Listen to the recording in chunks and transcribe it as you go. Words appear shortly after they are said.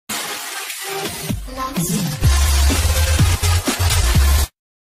That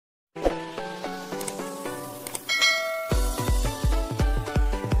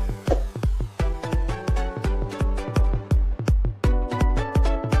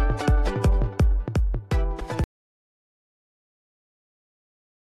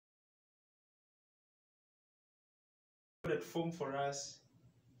form for us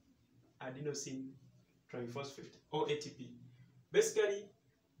adenosine triphosphate or ATP. Basically,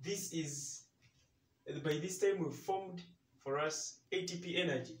 this is, by this time we've formed for us ATP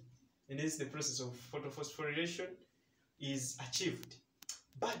energy, and this is the process of photophosphorylation is achieved.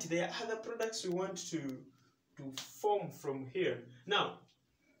 But there are other products we want to form from here. Now,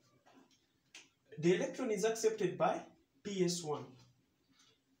 the electron is accepted by PS1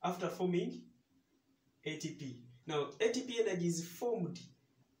 after forming ATP. Now, ATP energy is formed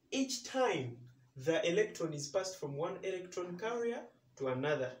each time the electron is passed from one electron carrier to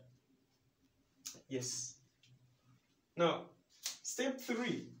another. Yes. Now, step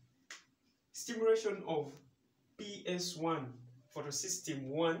 3, stimulation of PS1, photosystem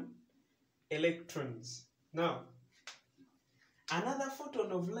 1 electrons. Now, another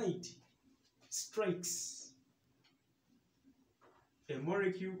photon of light strikes a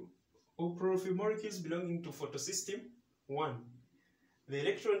molecule or chlorophyll molecules belonging to photosystem 1. The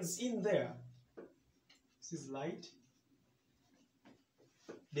electrons in there, this is light,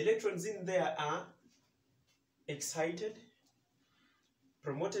 the electrons in there are excited,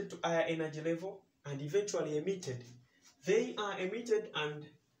 promoted to higher energy level, and eventually emitted. They are emitted, and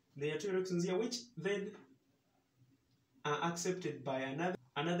there are 2 electrons here which then are accepted by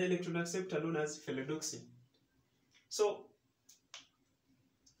another electron acceptor known as ferredoxin. So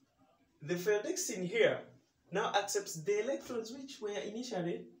the ferredoxin here now accepts the electrons which were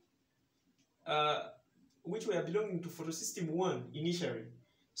initially belonging to photosystem 1 initially.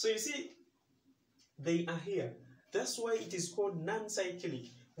 So you see, they are here. That's why it is called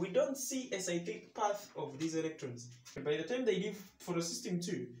non-cyclic. We don't see a cyclic path of these electrons. By the time they leave photosystem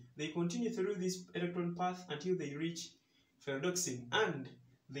 2, they continue through this electron path until they reach ferredoxin, and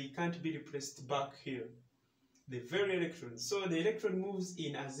they can't be replaced back here. The very electron. So the electron moves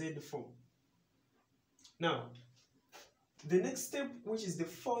in a Z form. Now, the next step, which is the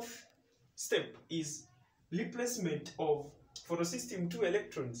 4th step, is replacement of photosystem 2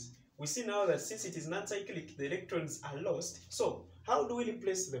 electrons. We see now that since it is non-cyclic, the electrons are lost. So, how do we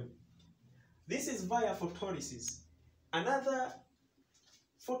replace them? This is via photolysis. Another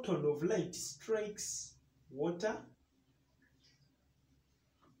photon of light strikes water,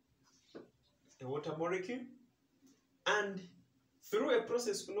 a water molecule, and through a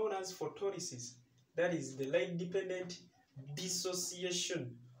process known as photolysis, that is the light-dependent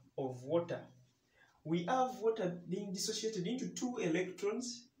dissociation of water, we have water being dissociated into 2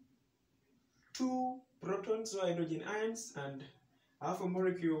 electrons, 2 protons or hydrogen ions, and half a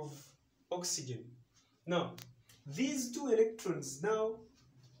molecule of oxygen. Now, these 2 electrons now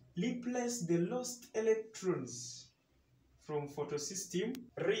replace the lost electrons from photosystem,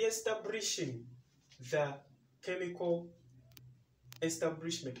 re-establishing the chemical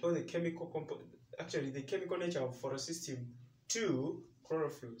establishment or the chemical component. Actually, the chemical nature of photosystem 2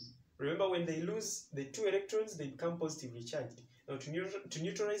 chlorophylls. Remember, when they lose the 2 electrons, they become positively charged. Now, to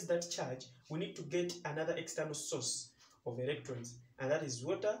neutralize that charge, we need to get another external source of electrons, and that is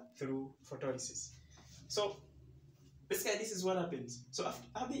water through photolysis. So, basically, this is what happens. So,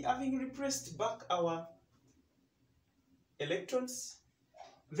 having repressed back our electrons,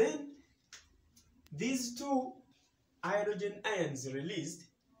 then these 2 hydrogen ions released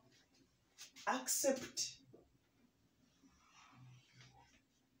accept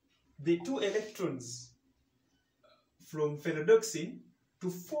the 2 electrons from ferredoxin to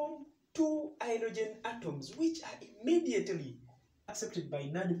form 2 hydrogen atoms, which are immediately accepted by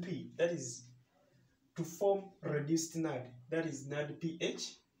NADP, that is to form reduced NAD, that is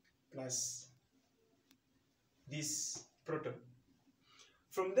NADPH plus this proton.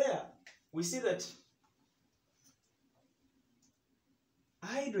 From there, we see that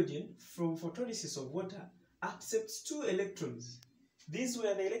hydrogen from photolysis of water accepts 2 electrons. These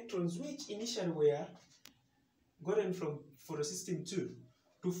were the electrons which initially were gotten from photosystem 2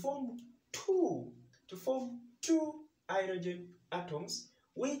 to form 2 hydrogen atoms,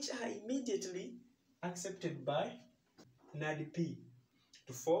 which are immediately accepted by NADP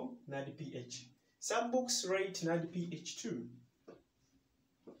to form NADPH. Some books write NADPH2.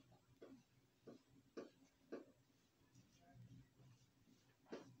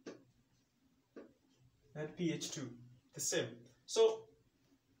 NADPH2, the same. So,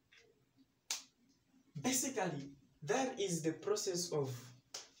 basically, that is the process of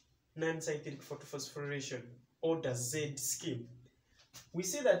non-cyclic photophosphorylation, or the Z scheme, we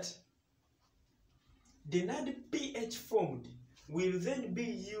see that the NADPH formed will then be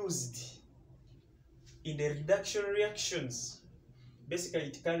used in the reduction reactions. Basically,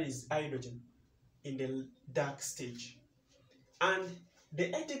 it carries hydrogen in the dark stage. And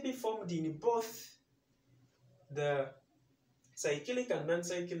the ATP formed in both the cyclic and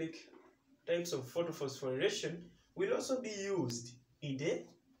non-cyclic types of photophosphorylation will also be used in the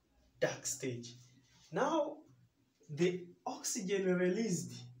dark stage. Now, the oxygen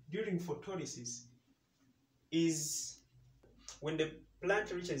released during photolysis is when the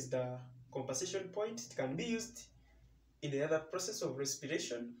plant reaches the composition point. It can be used in the other process of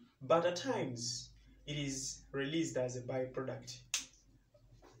respiration, but at times it is released as a byproduct.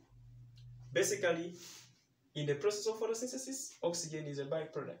 Basically, in the process of photosynthesis, oxygen is a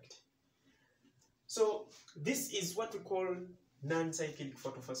byproduct. So this is what we call non-cyclic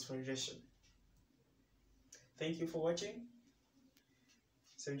photophosphorylation. Thank you for watching.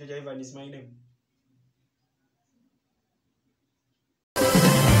 Semjoja Ivan is my name.